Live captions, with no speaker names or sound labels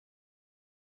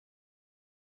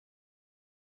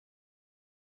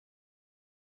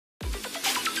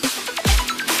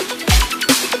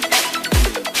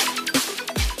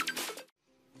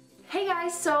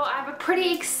have a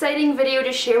pretty exciting video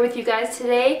to share with you guys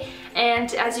today,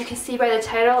 and as you can see by the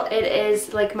title, it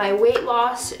is like my weight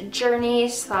loss journey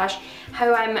slash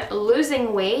how I'm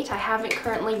losing weight. I haven't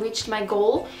currently reached my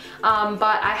goal, but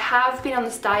I have been on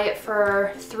this diet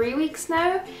for 3 weeks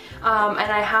now,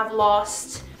 and I have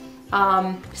lost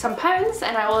some pounds,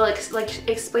 and I will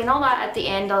explain all that at the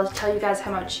end. I'll tell you guys how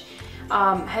much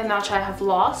I have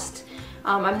lost.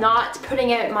 I'm not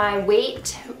putting out my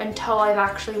weight until I've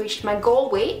actually reached my goal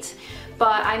weight,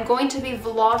 but I'm going to be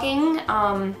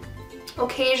vlogging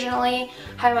occasionally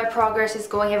how my progress is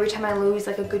going every time I lose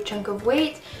like a good chunk of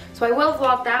weight. So I will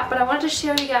vlog that, but I wanted to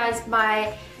share you guys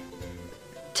my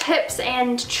tips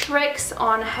and tricks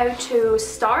on how to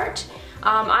start.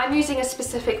 I'm using a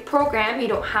specific program. You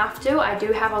don't have to. I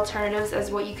do have alternatives as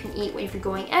what you can eat if you're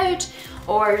going out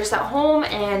or just at home,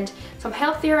 and some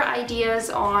healthier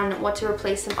ideas on what to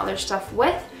replace some other stuff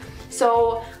with.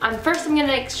 So first I'm going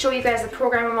to show you guys the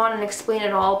program I'm on and explain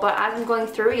it all, but as I'm going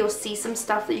through you'll see some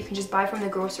stuff that you can just buy from the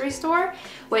grocery store,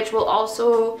 which will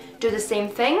also do the same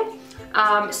thing.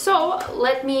 So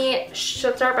let me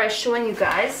start by showing you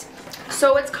guys.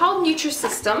 So it's called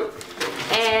Nutrisystem,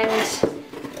 and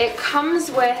it comes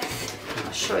with,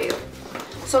 I'll show you.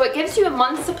 So it gives you a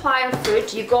month's supply of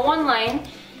food. You go online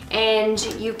and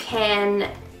you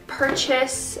can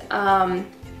purchase,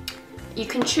 you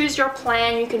can choose your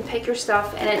plan, you can pick your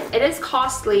stuff, and it is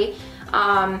costly.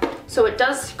 So it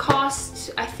does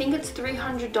cost, I think it's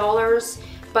 $300,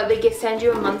 but they send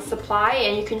you a month's supply,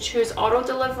 and you can choose auto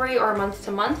delivery or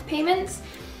month-to-month payments.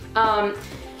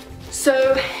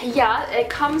 So yeah, it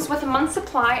comes with a month's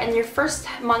supply, and your first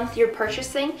month you're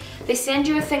purchasing, they send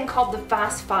you a thing called the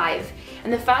Fast 5.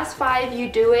 And the Fast 5,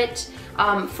 you do it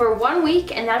for 1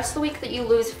 week, and that's the week that you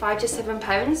lose 5 to 7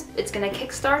 pounds. It's going to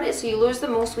kickstart it, so you lose the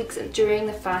most weeks during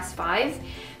the Fast 5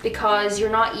 because you're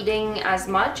not eating as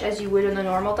much as you would in the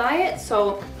normal diet.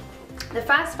 So the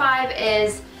Fast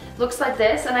 5 looks like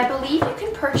this, and I believe you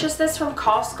can purchase this from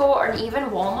Costco or even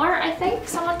Walmart, I think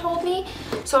someone told me.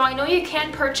 So I know you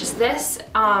can purchase this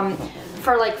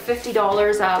for like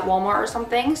 $50 at Walmart or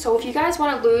something. So if you guys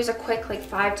want to lose a quick like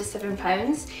 5 to 7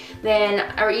 pounds,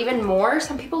 then, or even more,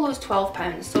 some people lose 12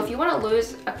 pounds. So if you want to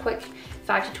lose a quick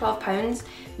 5 to 12 pounds,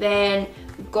 then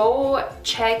go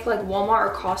check like Walmart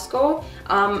or Costco.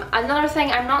 Another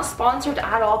thing, I'm not sponsored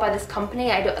at all by this company.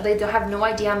 They have no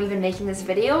idea I'm even making this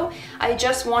video. I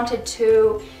just wanted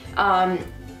to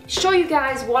show you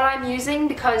guys what I'm using,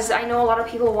 because I know a lot of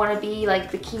people want to be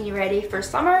like bikini ready for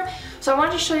summer. So I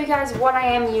wanted to show you guys what I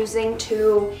am using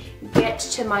to get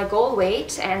to my goal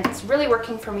weight, and it's really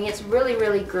working for me. It's really,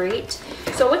 really great.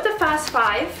 So with the Fast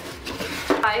 5,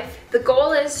 the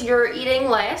goal is you're eating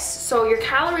less, so your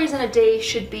calories in a day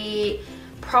should be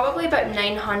probably about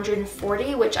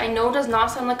 940, which I know does not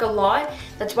sound like a lot.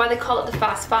 That's why they call it the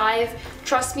Fast 5.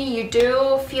 Trust me, you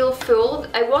do feel full.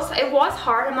 It was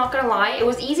hard, I'm not gonna lie. It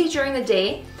was easy during the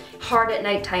day, hard at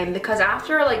nighttime, because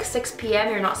after like 6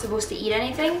 p.m. you're not supposed to eat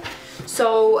anything.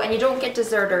 So, and you don't get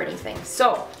dessert or anything.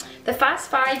 So the Fast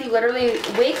 5, you literally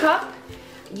wake up,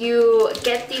 you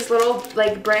get these little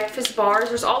like breakfast bars.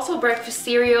 There's also breakfast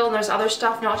cereal, and there's other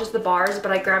stuff, not just the bars, but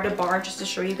I grabbed a bar just to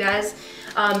show you guys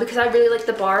because I really like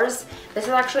the bars. This is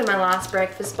actually my last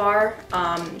breakfast bar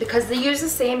because they use the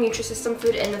same Nutrisystem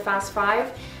food in the Fast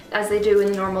 5 as they do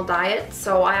in the normal diet.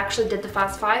 So I actually did the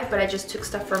Fast 5, but I just took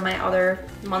stuff from my other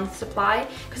month's supply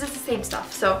because it's the same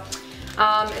stuff. So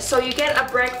so you get a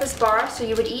breakfast bar, so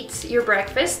you would eat your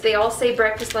breakfast. They all say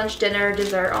breakfast, lunch, dinner,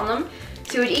 dessert on them.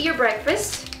 So you would eat your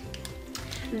breakfast.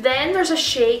 Then there's a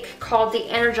shake called the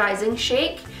Energizing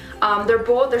Shake.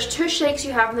 There's 2 shakes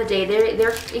you have in the day.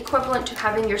 They're equivalent to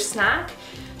having your snack.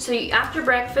 So after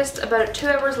breakfast, about 2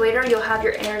 hours later, you'll have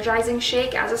your Energizing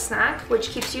Shake as a snack, which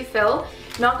keeps you full.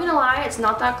 Not gonna lie, it's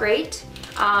not that great,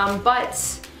 but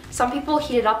some people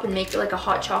heat it up and make it like a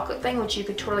hot chocolate thing, which you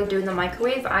could totally do in the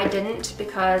microwave. I didn't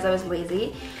because I was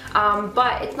lazy,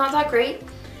 but it's not that great.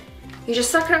 You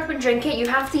just suck it up and drink it. You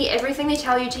have to eat everything they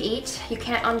tell you to eat. You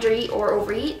can't undereat or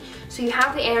overeat. So you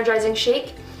have the Energizing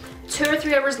Shake. 2 or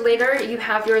 3 hours later, you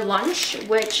have your lunch,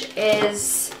 which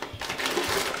is,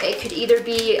 it could either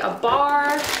be a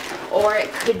bar or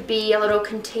it could be a little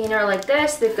container like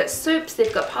this. They've got soups,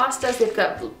 they've got pastas, they've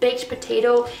got baked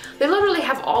potato. They literally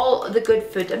have all the good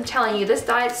food. I'm telling you, this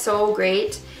diet's so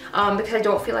great because I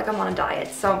don't feel like I'm on a diet.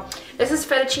 So this is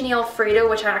fettuccine alfredo,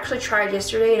 which I actually tried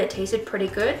yesterday and it tasted pretty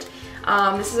good.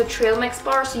 This is a trail mix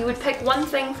bar, so you would pick one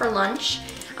thing for lunch.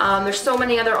 There's so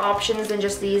many other options than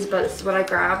just these, but this is what I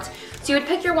grabbed. So you would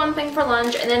pick your one thing for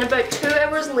lunch, and then about 2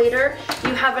 hours later,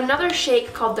 you have another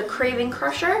shake called the Craving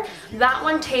Crusher. That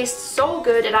one tastes so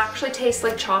good. It actually tastes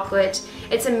like chocolate.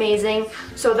 It's amazing.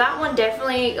 So that one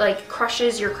definitely like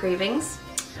crushes your cravings,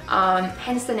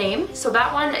 hence the name. So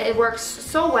that one, it works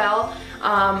so well.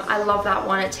 I love that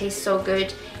one. It tastes so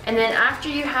good. And then after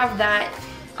you have that,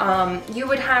 you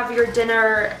would have your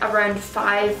dinner around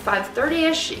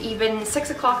 5:30ish, even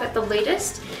 6 o'clock at the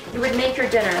latest. You would make your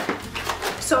dinner.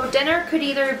 So dinner could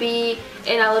either be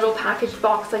in a little packaged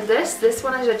box like this. This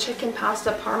one is a chicken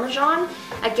pasta parmesan.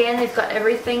 Again, they've got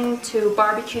everything to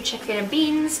barbecue chicken and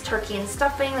beans, turkey and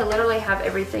stuffing. They literally have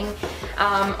everything.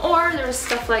 Or there's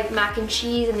stuff like mac and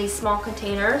cheese in these small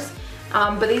containers.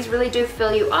 But these really do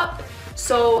fill you up.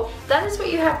 So that is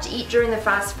what you have to eat during the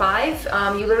fast 5.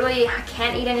 You literally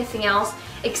can't eat anything else,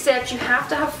 except you have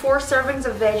to have 4 servings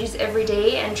of veggies every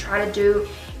day and try to do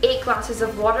 8 glasses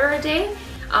of water a day.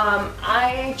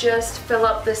 I just fill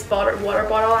up this water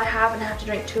bottle I have and have to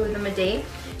drink 2 of them a day.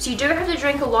 So you do have to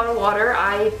drink a lot of water.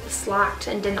 I slacked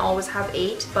and didn't always have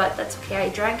 8, but that's okay. I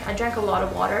drank a lot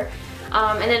of water.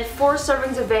 And then 4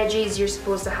 servings of veggies you're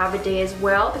supposed to have a day as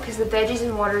well, because the veggies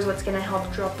and water is what's going to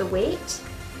help drop the weight.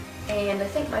 And I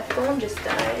think my phone just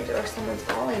died, or someone's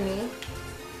calling me.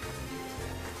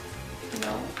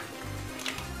 No.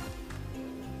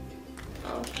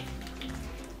 Oh.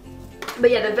 But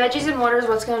yeah, the veggies and water is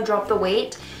what's going to drop the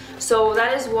weight. So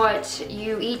that is what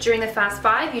you eat during the fast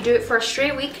 5. You do it for a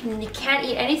straight week and you can't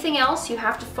eat anything else. You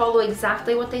have to follow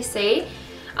exactly what they say.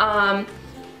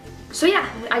 So yeah,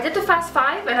 I did the fast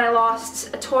 5 and I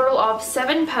lost a total of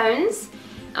 7 pounds.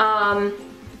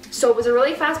 So it was a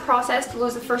really fast process to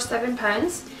lose the first 7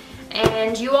 pounds.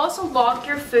 And you also log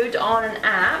your food on an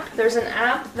app. There's an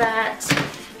app that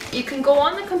you can go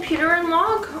on the computer and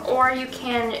log, or you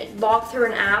can log through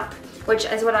an app, which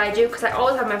is what I do because I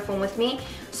always have my phone with me.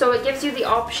 So it gives you the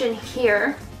option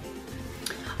here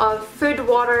of food,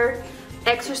 water,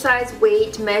 exercise,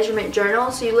 weight, measurement,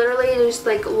 journal. So you literally just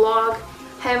like log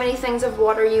how many things of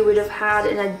water you would have had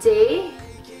in a day.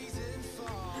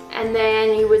 And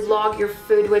then you would log your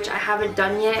food, which I haven't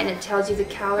done yet, and it tells you the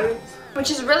calories, which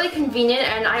is really convenient.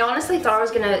 And I honestly thought I was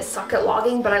gonna suck at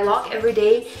logging, but I log every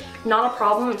day, not a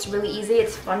problem. It's really easy,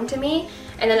 it's fun to me.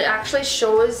 And then it actually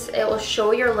shows, it will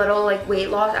show your little like weight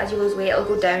loss. As you lose weight, it'll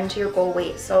go down to your goal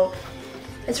weight. So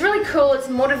it's really cool, it's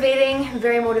motivating,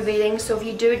 very motivating. So if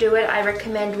you do it, I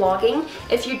recommend logging.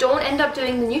 If you don't end up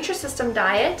doing the Nutrisystem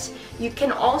diet, you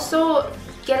can also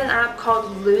get an app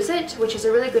called Lose It, which is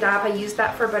a really good app. I used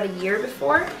that for about a year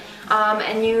before.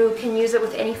 And you can use it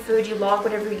with any food. You log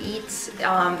whatever you eat.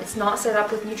 It's not set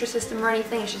up with Nutrisystem or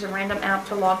anything. It's just a random app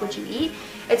to log what you eat.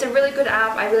 It's a really good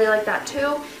app. I really like that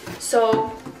too.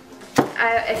 So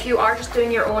if you are just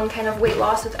doing your own kind of weight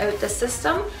loss without the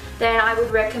system, then I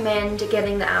would recommend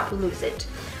getting the app Lose It.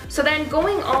 So then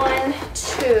going on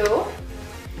to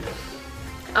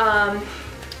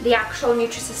the actual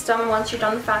Nutrisystem once you're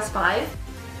done the fast 5.